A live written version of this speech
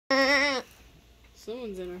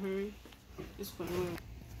Someone's in a hurry. It's fine.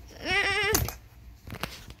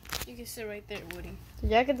 You can sit right there, Woody.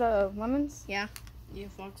 Did you get the lemons? Yeah. Yeah,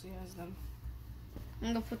 Foxy has them. I'm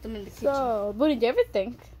gonna put them in the kitchen. So, Woody, do you ever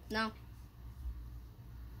think? No. I'm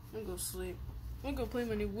gonna go sleep. I'm gonna play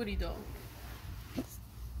my new Woody doll. You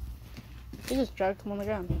just dragged him on the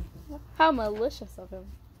ground. How malicious of him.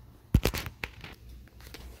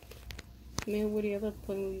 Man, Woody, I love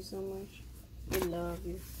playing with you so much. I love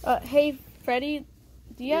you. Hey, Freddy,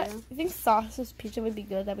 do you, Yeah? you think sausage pizza would be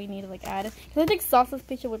good that we need to, like, add it? Because I think sausage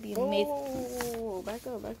pizza would be amazing. Oh, back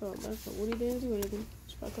up. Woody didn't do anything.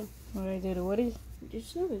 Just back up. What did I do to Woody?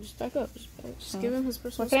 Just back up. Just give him his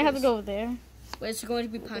personal Well, can I have to space. go over there? Wait, it's going to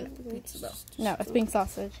be pineapple pizza though. No, it's being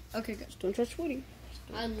sausage. Okay, good. Just don't touch Woody.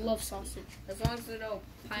 I love sausage. As long as there's no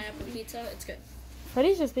pineapple pizza, it's good.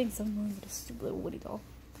 Freddy's just being so annoying with a stupid little Woody doll.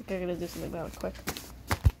 I think I'm gonna do something about it quick.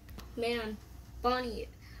 Man, Bonnie,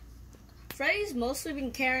 Freddy's mostly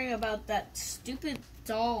been caring about that stupid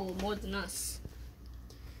doll more than us.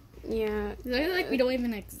 Yeah. I feel like we don't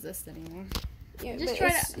even exist anymore. Yeah, Just but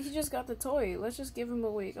try he just got the toy. Let's just give him a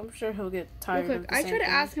week. I'm sure he'll get tired Real of quick, the I same tried to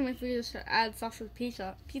thing. ask him if we just add sausage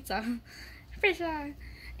pizza, pizza,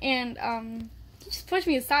 and he just pushed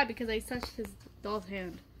me aside because I touched his doll's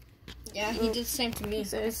hand. Yeah, he did the same to me.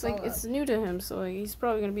 It's like it's new to him, so he's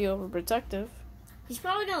probably gonna be overprotective. He's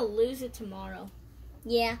probably gonna lose it tomorrow.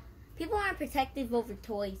 Yeah, people aren't protective over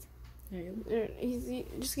toys.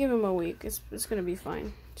 Just give him a week. It's gonna be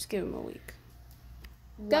fine. Just give him a week.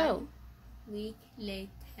 Go. 1 week later.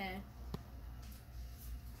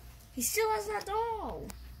 He still has that doll.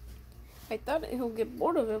 I thought he'll get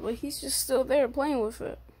bored of it, but he's just still there playing with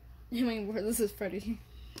it. I mean, this is Freddy.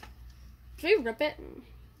 Should we rip it?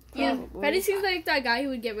 Yeah, Probably. Freddy seems like that guy who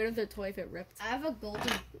would get rid of the toy if it ripped. I have a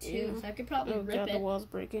golden too, so I could probably Oh rip god, the it. wall's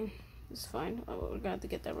breaking. It's fine. Oh, we're gonna have to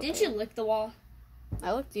get that. Didn't you lick the wall?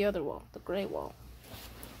 I licked the other wall, the gray wall.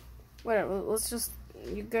 Whatever. Let's just.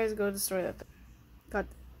 You guys go destroy that thing. God.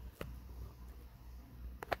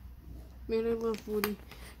 Man, I love Woody.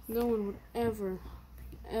 No one would ever,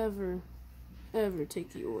 ever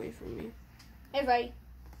take you away from me. Hey, right.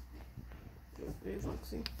 Hey,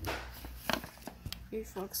 Foxy. Hey,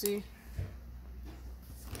 Foxy.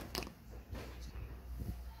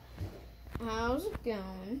 How's it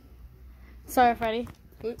going? Sorry, Freddy.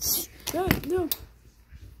 What? God, no.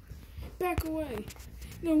 Back away.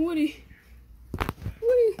 No, Woody.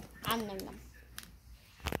 Woody. I'm them.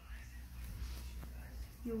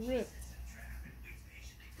 You're ripped.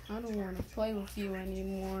 I don't want to play with you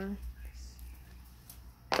anymore.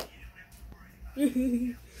 Come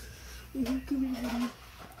here, Woody.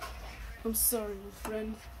 I'm sorry, my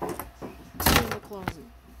friend. Stay in the closet.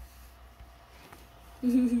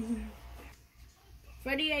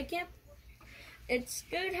 Freddy, I can't. It's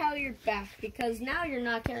good how you're back because now you're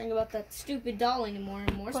not caring about that stupid doll anymore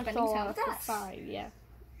and more spending time with us. Yeah.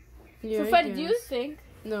 Yeah, So, I Freddy, do you guess. think?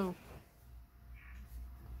 No.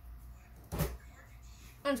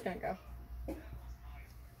 I'm just gonna go.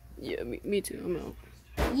 Yeah, me too. I'm out.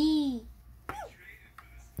 Yee.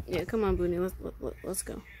 Yeah, come on, Booney. Let's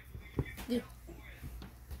go. Yeah.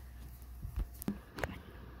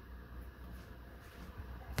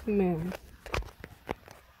 Man.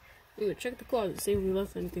 Dude, check the closet, see if we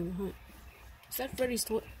left anything behind. Is that Freddy's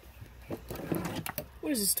toy?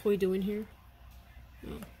 What is this toy doing here?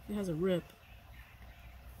 Oh, it has a rip.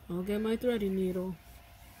 I'll get my threading needle.